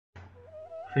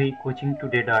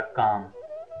freecoachingtoday.com.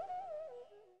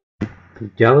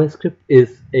 JavaScript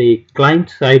is a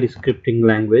client-side scripting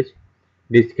language.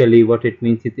 Basically, what it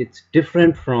means is it's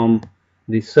different from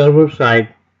the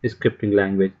server-side scripting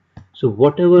language. So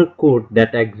whatever code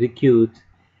that executes,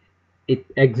 it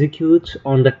executes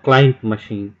on the client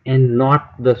machine and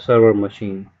not the server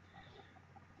machine.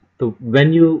 So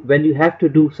when you have to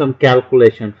do some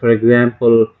calculation, for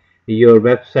example, your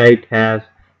website has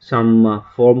some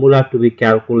formula to be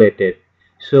calculated.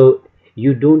 So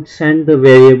you don't send the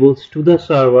variables to the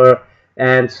server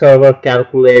and server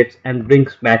calculates and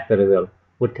brings back the result.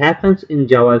 What happens in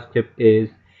JavaScript is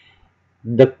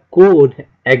the code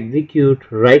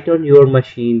executes right on your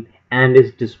machine and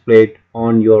is displayed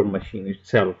on your machine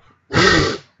itself.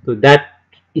 So that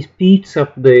speeds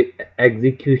up the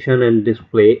execution and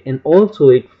display, and also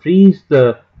it frees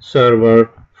the server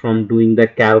from doing the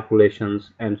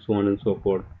calculations and so on and so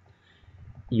forth.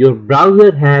 Your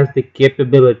browser has the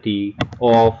capability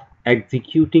of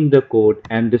executing the code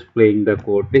and displaying the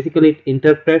code. Basically, it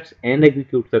interprets and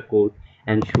executes the code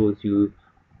and shows you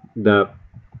the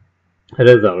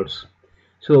results.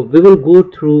 So we will go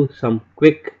through some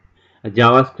quick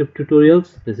JavaScript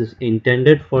tutorials. This is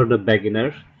intended for the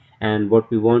beginners, and what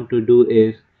we want to do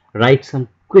is write some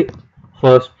quick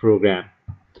first program.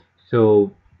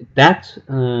 So that's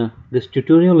this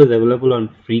tutorial is available on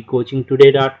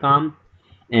freecoachingtoday.com,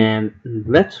 and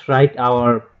let's write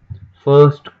our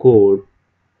first code.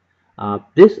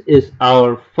 This is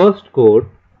our first code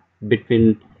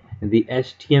between the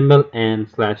HTML and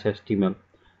 /HTML.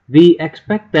 We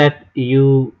expect that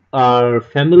you are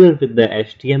familiar with the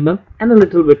HTML and a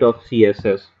little bit of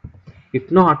CSS. If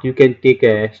not, you can take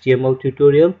a HTML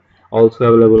tutorial, also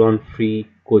available on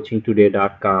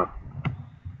freecoachingtoday.com.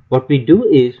 What we do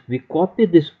is we copy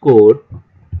this code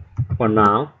for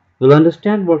now. We'll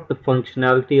understand what the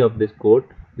functionality of this code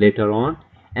later on,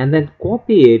 and then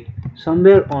copy it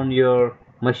somewhere on your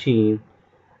machine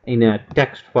in a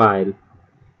text file.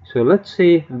 So let's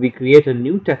say we create a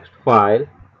new text file.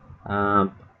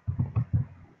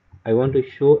 I want to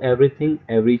show everything,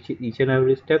 each and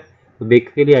every step. So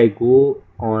basically I go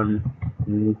on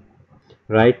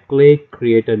right click,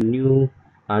 create a new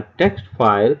text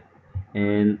file,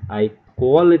 and I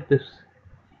call it this.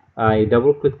 I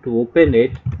double click to open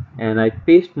it, and I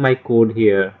paste my code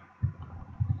here,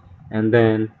 and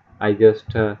then I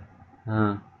just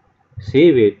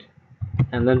save it.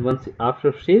 And then once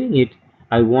after saving it,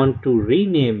 I want to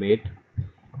rename it.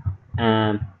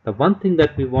 And the one thing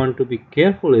that we want to be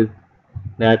careful is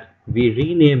that we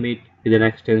rename it with an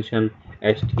extension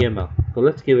HTML. So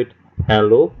let's give it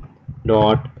hello.html.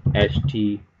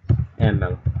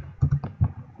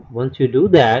 Once you do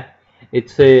that,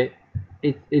 it's a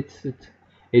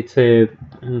it's a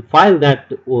file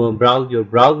that your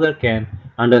browser can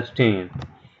understand.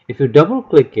 If you double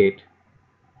click it,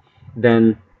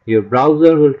 then your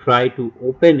browser will try to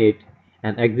open it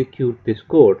and execute this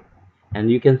code, and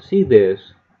you can see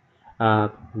this.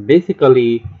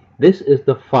 Basically, this is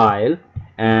the file,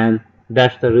 and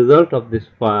that's the result of this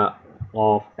file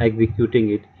of executing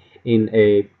it in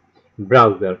a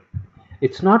browser.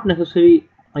 It's not necessary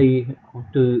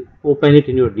to open it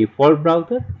in your default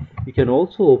browser. You can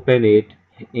also open it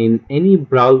in any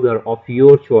browser of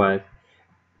your choice.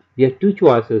 We have two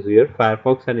choices here,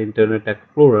 Firefox and Internet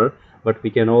Explorer, but we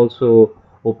can also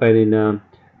open in a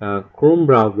Chrome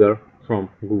browser from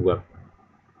Google.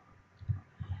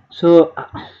 So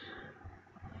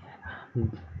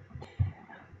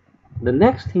the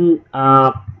next thing,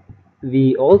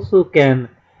 we also can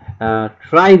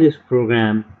try this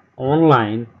program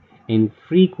online in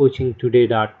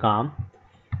freecoachingtoday.com,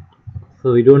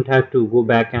 so we don't have to go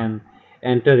back and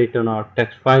enter it on our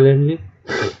text file only.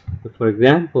 So for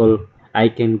example, I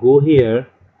can go here,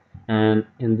 and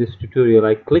in this tutorial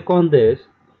I click on this.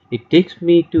 It takes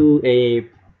me to a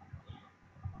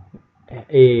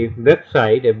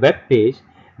website, a web page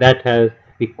that has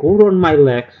the code on my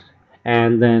legs,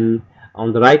 and then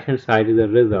on the right hand side is the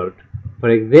result. For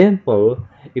example,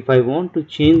 if I want to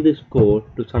change this code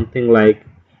to something like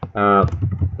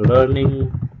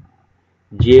learning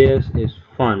JS is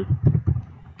fun,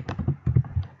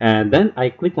 and then I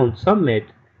click on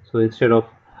submit, so instead of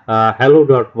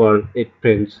hello.world, it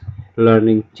prints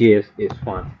learning JS is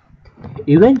fun.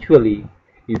 Eventually,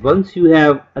 once you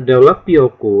have developed your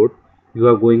code, you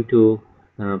are going to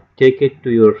take it to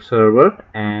your server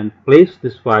and place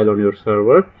this file on your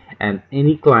server, and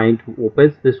any client who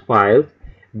opens this file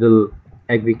will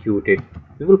execute it.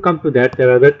 We will come to that. There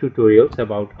are other tutorials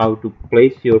about how to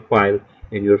place your file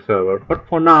in your server, but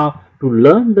for now, to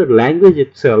learn the language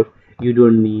itself, you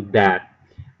don't need that.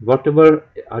 Whatever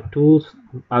tools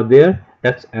are there,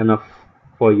 that's enough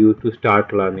for you to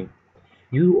start learning.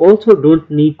 You also don't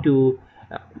need to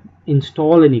uh,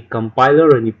 install any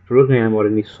compiler, any program, or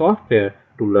any software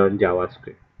to learn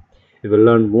JavaScript. We will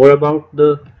learn more about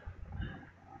the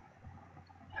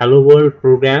Hello World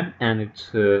program and its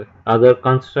other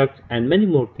constructs and many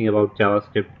more things about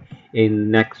JavaScript in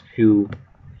next few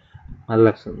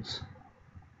lessons.